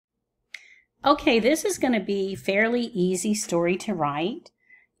Okay, this is going to be fairly easy story to write.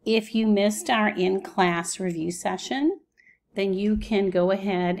 If you missed our in-class review session, then you can go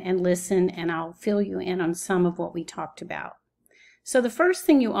ahead and listen and I'll fill you in on some of what we talked about. So the first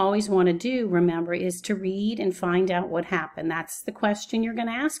thing you always want to do, remember, is to read and find out what happened. That's the question you're going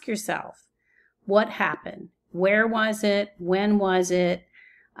to ask yourself. What happened? Where was it? When was it?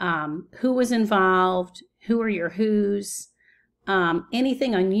 Who was involved? Who are your who's?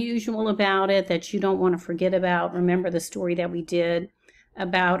 Anything unusual about it that you don't want to forget about. Remember the story that we did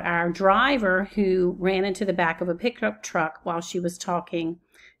about our driver who ran into the back of a pickup truck while she was talking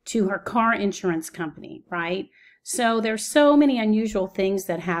to her car insurance company, right? So there's so many unusual things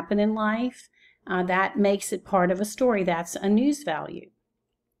that happen in life that makes it part of a story. That's a news value,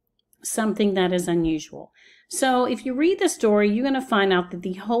 something that is unusual. So if you read the story, you're going to find out that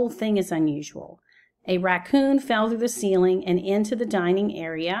the whole thing is unusual. A raccoon fell through the ceiling and into the dining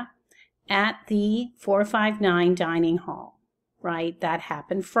area at the 459 dining hall, right? That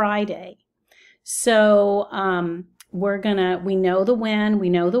happened Friday. So we know the when, we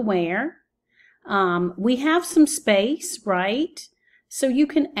know the where. We have some space, right? So you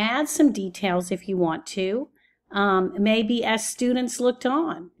can add some details if you want to. Maybe as students looked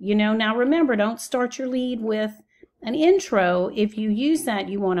on, now remember, don't start your lead with an intro. If you use that,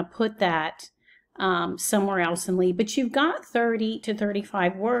 you want to put that somewhere else and lead, but you've got 30 to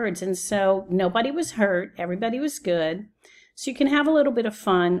 35 words, and so nobody was hurt, everybody was good, so you can have a little bit of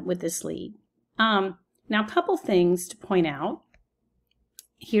fun with this lead. Now a couple things to point out.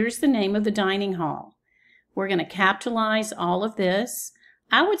 Here's the name of the dining hall. We're going to capitalize all of this.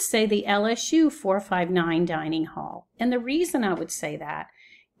 I would say the LSU 459 dining hall, and the reason I would say that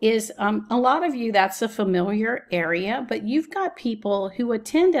is a lot of you, that's a familiar area, but you've got people who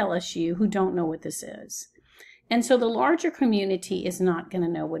attend LSU who don't know what this is. And so the larger community is not going to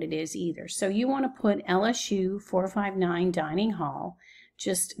know what it is either. So you want to put LSU 459 dining hall.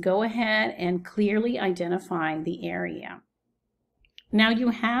 Just go ahead and clearly identify the area. Now you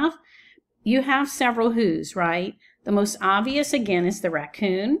have several who's, right? The most obvious, again, is the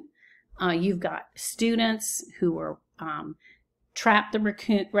raccoon. You've got students who were trapped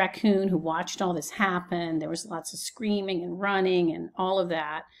the raccoon, who watched all this happen. There was lots of screaming and running and all of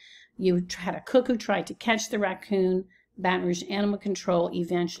that. You had a cook who tried to catch the raccoon. Baton Rouge Animal Control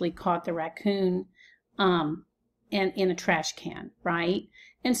eventually caught the raccoon and in a trash can, right?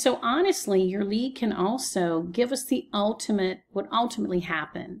 And so honestly, your lead can also give us the what ultimately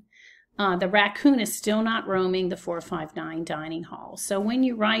happened. The raccoon is still not roaming the 459 dining hall. So when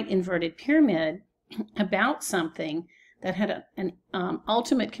you write inverted pyramid about something that had an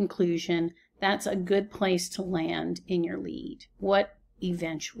ultimate conclusion, that's a good place to land in your lead. What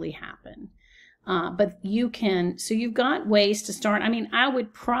eventually happened. But you can, so you've got ways to start. I mean, I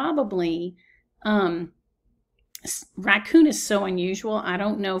would probably, raccoon is so unusual, I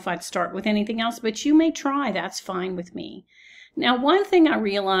don't know if I'd start with anything else, but you may try. That's fine with me. Now, one thing I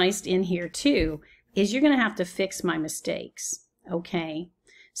realized in here too is you're going to have to fix my mistakes, okay?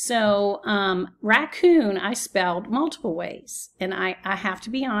 So raccoon, I spelled multiple ways, and I have to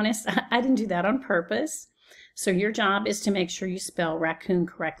be honest, I didn't do that on purpose. So your job is to make sure you spell raccoon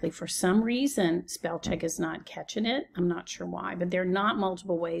correctly. For some reason, spell check is not catching it. I'm not sure why, but there are not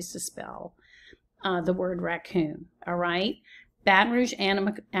multiple ways to spell the word raccoon, all right? Baton Rouge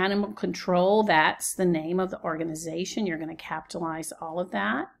Animal Control, that's the name of the organization. You're going to capitalize all of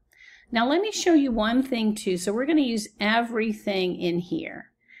that. Now let me show you one thing too. So we're going to use everything in here.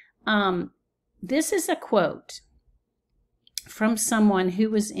 This is a quote from someone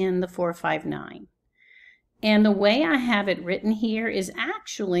who was in the 459. And the way I have it written here is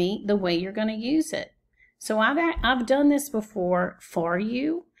actually the way you're going to use it. So I've done this before for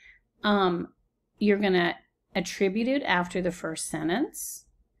you. You're going to attribute it after the first sentence.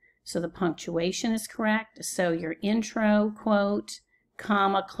 So the punctuation is correct. So your intro quote,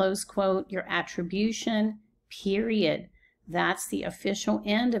 comma, close quote, your attribution, period. That's the official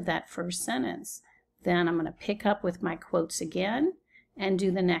end of that first sentence. Then I'm going to pick up with my quotes again and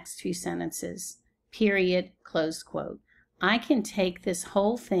do the next few sentences. Period, close quote. I can take this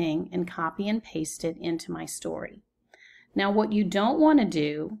whole thing and copy and paste it into my story. Now what you don't want to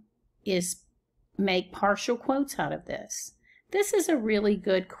do is make partial quotes out of this. This is a really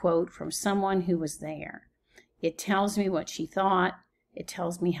good quote from someone who was there. It tells me what she thought. It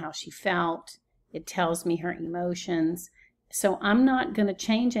tells me how she felt. It tells me her emotions. So I'm not going to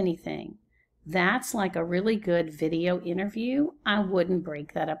change anything. That's like a really good video interview. I wouldn't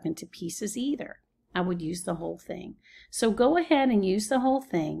break that up into pieces either. I would use the whole thing. So go ahead and use the whole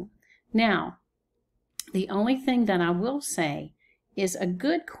thing. Now, the only thing that I will say is a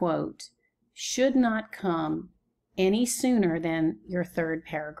good quote should not come any sooner than your third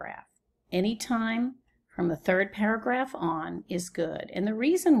paragraph. Anytime from the third paragraph on is good. And the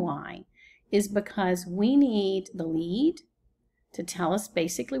reason why is because we need the lead to tell us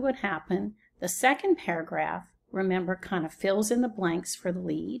basically what happened. The second paragraph, remember, kind of fills in the blanks for the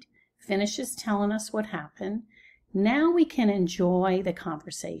lead, finishes telling us what happened. Now we can enjoy the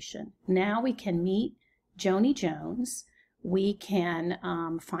conversation. Now we can meet Joni Jones. We can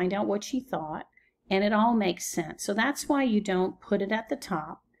find out what she thought, and it all makes sense. So that's why you don't put it at the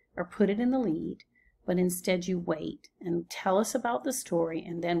top or put it in the lead, but instead you wait and tell us about the story,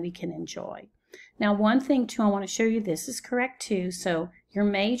 and then we can enjoy. Now, one thing too, I want to show you, this is correct too. So your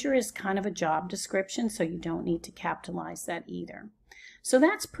major is kind of a job description, so you don't need to capitalize that either. So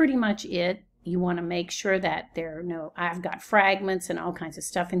that's pretty much it. You want to make sure that there are no, I've got fragments and all kinds of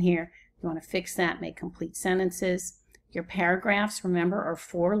stuff in here. You want to fix that, make complete sentences. Your paragraphs, remember, are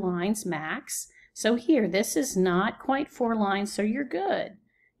 4 lines max. So here, this is not quite 4 lines, so you're good.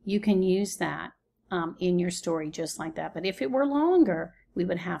 You can use that in your story just like that. But if it were longer, we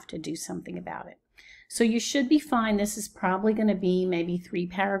would have to do something about it. So you should be fine. This is probably going to be maybe 3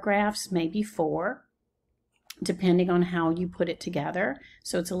 paragraphs, maybe 4, depending on how you put it together.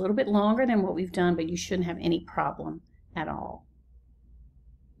 So it's a little bit longer than what we've done, but you shouldn't have any problem at all.